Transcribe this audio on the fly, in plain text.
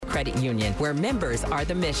Credit Union, where members are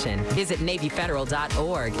the mission. Visit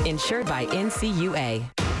NavyFederal.org, insured by NCUA.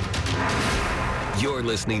 You're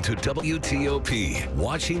listening to WTOP,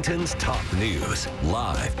 Washington's top news.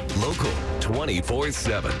 Live, local,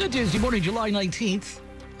 24/7. Good Tuesday morning, July 19th.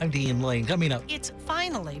 I'm Dean Lane. Coming up. It's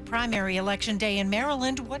finally primary election day in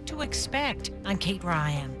Maryland. What to expect? I'm Kate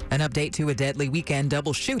Ryan. An update to a deadly weekend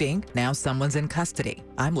double shooting. Now someone's in custody.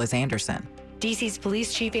 I'm Liz Anderson. DC's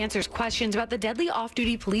police chief answers questions about the deadly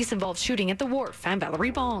off-duty police-involved shooting at the wharf. I'm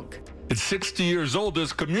Valerie Bonk. At 60 years old,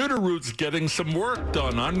 his commuter route's getting some work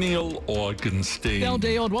done. I'm Neil Augenstein. Down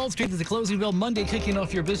day on Wall Street at the closing bell Monday, kicking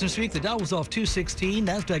off your business week. The Dow was off 216.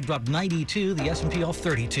 NASDAQ dropped 92. The S&P off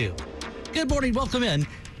 32. Good morning. Welcome in.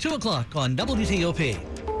 2 o'clock on WTOP.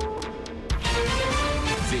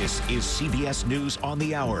 This is CBS News on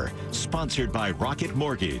the Hour, sponsored by Rocket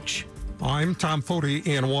Mortgage. I'm Tom Foti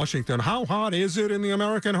in Washington. How hot is it in the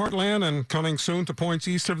American heartland and coming soon to points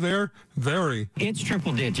east of there? Very. It's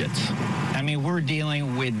triple digits. I mean, we're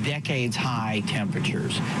dealing with decades-high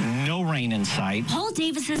temperatures. No rain in sight. Paul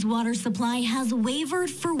Davis's water supply has wavered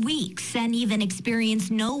for weeks and even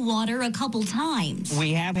experienced no water a couple times.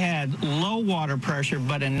 We have had low water pressure,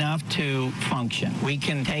 but enough to function. We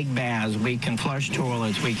can take baths, we can flush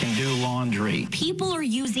toilets, we can do laundry. People are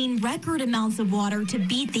using record amounts of water to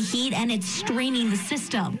beat the heat, and it's straining the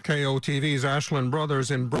system. KOTV's Ashland Brothers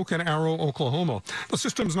in Broken Arrow, Oklahoma. The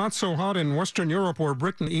system's not so hot in Western Europe or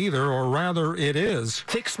Britain either, or rather it is.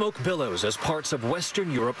 Thick smoke billows as parts of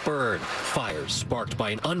Western Europe burn. Fires sparked by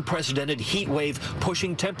an unprecedented heat wave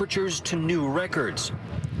pushing temperatures to new records.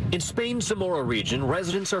 In Spain's Zamora region,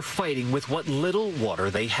 residents are fighting with what little water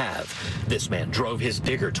they have. This man drove his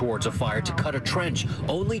digger towards a fire to cut a trench,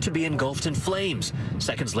 only to be engulfed in flames.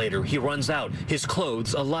 Seconds later, he runs out, his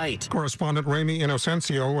clothes alight. Correspondent Ramy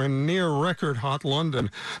Inocencio in near-record hot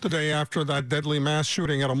London. The day after that deadly mass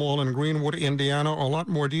shooting at a mall in Greenwood, Indiana, a lot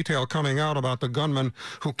more detail coming out about the gunman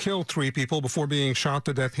who killed 3 people before being shot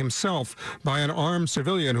to death himself by an armed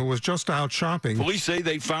civilian who was just out shopping. Police say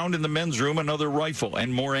they found in the men's room another rifle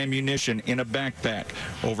and more ammunition in a backpack.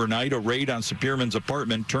 Overnight, a raid on Sapirman's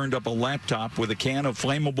apartment turned up a laptop with a can of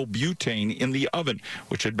flammable butane in the oven,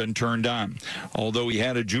 which had been turned on. Although he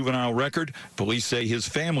had a juvenile record, police say his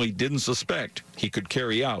family didn't suspect he could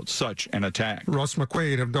carry out such an attack. Russ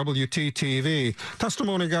McQuaid of WTTV.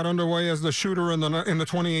 Testimony got underway as the shooter in the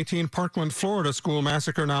 2018 Parkland, Florida school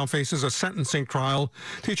massacre now faces a sentencing trial.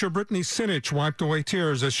 Teacher Brittany Sinich wiped away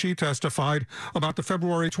tears as she testified about the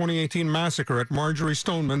February 2018 massacre at Marjorie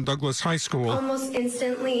Stoneman Douglas High School. Almost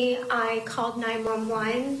instantly, I called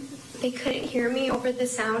 911. They couldn't hear me over the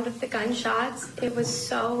sound of the gunshots. It was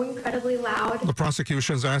so incredibly loud. The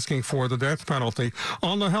prosecution's asking for the death penalty.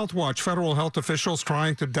 On the Health Watch, federal health officials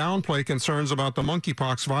trying to downplay concerns about the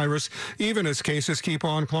monkeypox virus, even as cases keep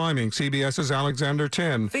on climbing. CBS's Alexander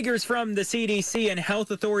Tin. Figures from the CDC and health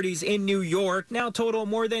authorities in New York now total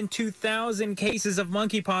more than 2,000 cases of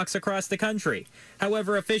monkeypox across the country.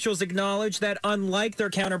 However, officials acknowledge that unlike their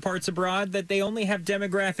counterparts abroad, that they only have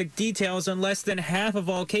demographic details on less than half of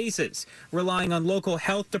all cases, relying on local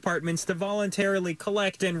health departments to voluntarily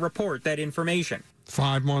collect and report that information.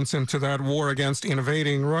 5 months into that war against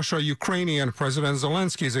invading Russia, Ukrainian President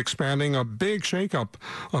Zelensky is expanding a big shakeup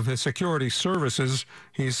of his security services.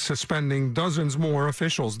 He's suspending dozens more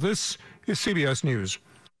officials. This is CBS News.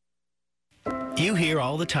 You hear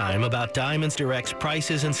all the time about Diamonds Direct's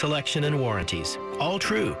prices and selection and warranties. All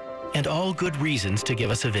true, and all good reasons to give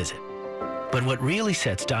us a visit. But what really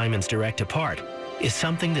sets Diamonds Direct apart is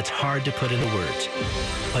something that's hard to put into words.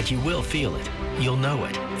 But you will feel it. You'll know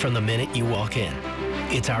it from the minute you walk in.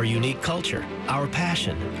 It's our unique culture, our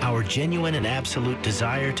passion, our genuine and absolute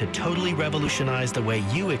desire to totally revolutionize the way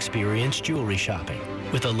you experience jewelry shopping,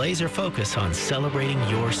 with a laser focus on celebrating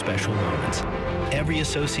your special moments. Every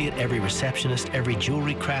associate, every receptionist, every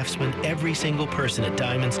jewelry craftsman, every single person at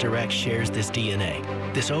Diamonds Direct shares this DNA,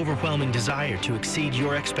 this overwhelming desire to exceed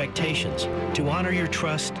your expectations, to honor your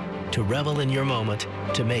trust, to revel in your moment,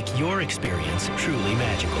 to make your experience truly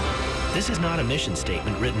magical. This is not a mission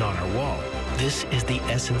statement written on our wall. This is the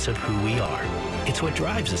essence of who we are. It's what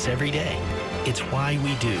drives us every day. It's why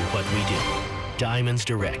we do what we do. Diamonds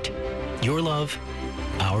Direct. Your love,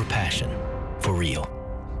 our passion. For real.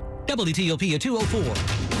 WTOP at 2:04.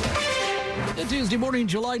 Tuesday morning,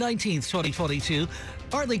 July 19th, 2022.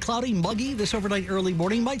 Partly cloudy, muggy this overnight early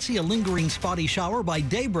morning. Might see a lingering spotty shower by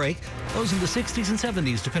daybreak. Those in the 60s and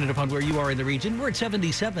 70s, depending upon where you are in the region. We're at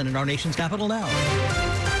 77 in our nation's capital now.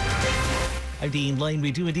 I'm Dean Lane.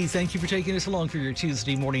 We do indeed thank you for taking us along for your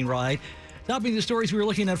Tuesday morning ride. Topping the stories we were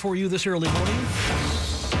looking at for you this early morning.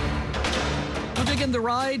 We'll take begin the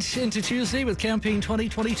ride into Tuesday with Campaign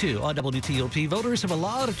 2022 on WTOP. Voters have a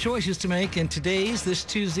lot of choices to make in this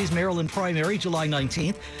Tuesday's Maryland primary, July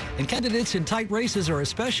 19th. And candidates in tight races are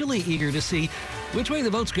especially eager to see which way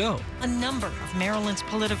the votes go. A number of Maryland's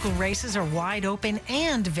political races are wide open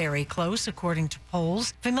and very close, according to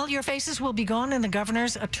polls. Familiar faces will be gone in the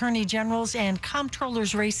governor's, attorney general's, and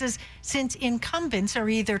comptroller's races, since incumbents are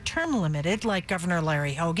either term limited, like Governor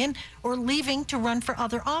Larry Hogan, or leaving to run for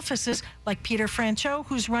other offices, like Peter Franchot,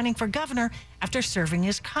 who's running for governor after serving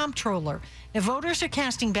as comptroller. Now, voters are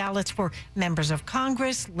casting ballots for members of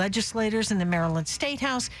Congress, legislators in the Maryland State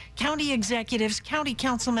House, county executives, county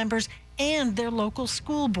council members, and their local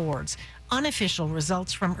school boards. Unofficial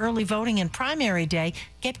results from early voting and primary day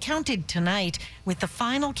get counted tonight, with the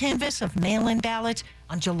final canvass of mail-in ballots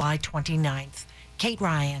on July 29th. Kate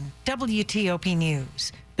Ryan, WTOP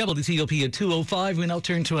News. WTOP at 2:05. We now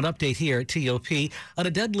turn to an update here at TOP on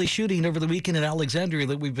a deadly shooting over the weekend in Alexandria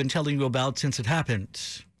that we've been telling you about since it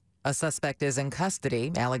happened. A suspect is in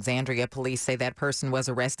custody. Alexandria police say that person was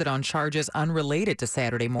arrested on charges unrelated to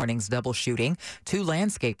Saturday morning's double shooting. 2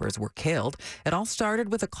 landscapers were killed. It all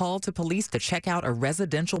started with a call to police to check out a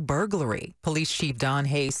residential burglary. Police Chief Don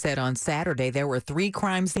Hayes said on Saturday there were 3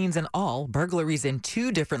 crime scenes in all, burglaries in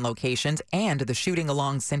 2 different locations, and the shooting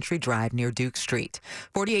along Century Drive near Duke Street.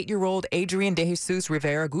 48-year-old Adrian De Jesus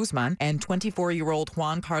Rivera Guzman and 24-year-old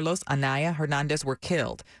Juan Carlos Anaya Hernandez were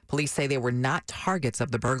killed. Police say they were not targets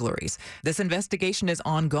of the burglary. This investigation is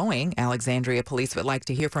ongoing. Alexandria police would like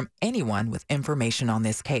to hear from anyone with information on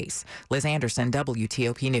this case. Liz Anderson,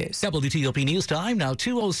 WTOP News. WTOP News time, now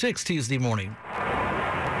 2:06 Tuesday morning.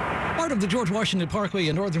 Part of the George Washington Parkway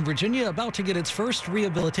in Northern Virginia about to get its first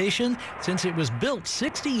rehabilitation since it was built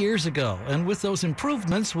 60 years ago. And with those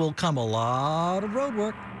improvements will come a lot of road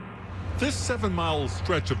work. This 7-mile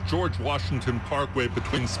stretch of George Washington Parkway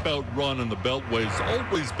between Spout Run and the Beltway has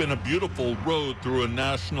always been a beautiful road through a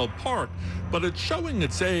national park, but it's showing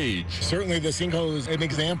its age. Certainly the sinkhole is an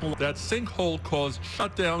example. That sinkhole caused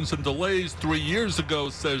shutdowns and delays 3 years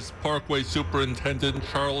ago, says Parkway Superintendent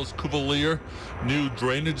Charles Cuvalier. New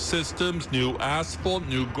drainage systems, new asphalt,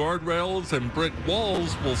 new guardrails, and brick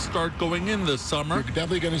walls will start going in this summer. You're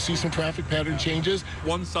definitely going to see some traffic pattern changes.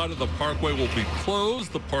 One side of the parkway will be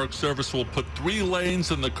closed. The Park Service will put 3 lanes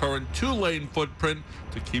in the current 2-lane footprint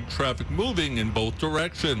to keep traffic moving in both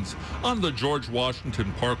directions. On the George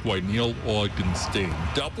Washington Parkway, Neil Augenstein,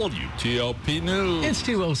 WTOP News. It's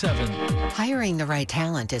 2:07. Hiring the right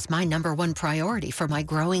talent is my #1 priority for my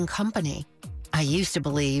growing company. I used to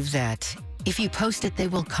believe that if you post it, they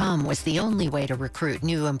will come was the only way to recruit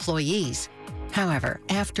new employees. However,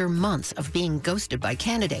 after months of being ghosted by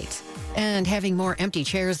candidates and having more empty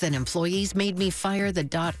chairs than employees made me fire the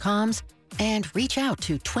 .coms and reach out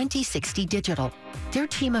to 2060 Digital. Their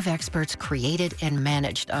team of experts created and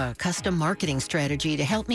managed a custom marketing strategy to help me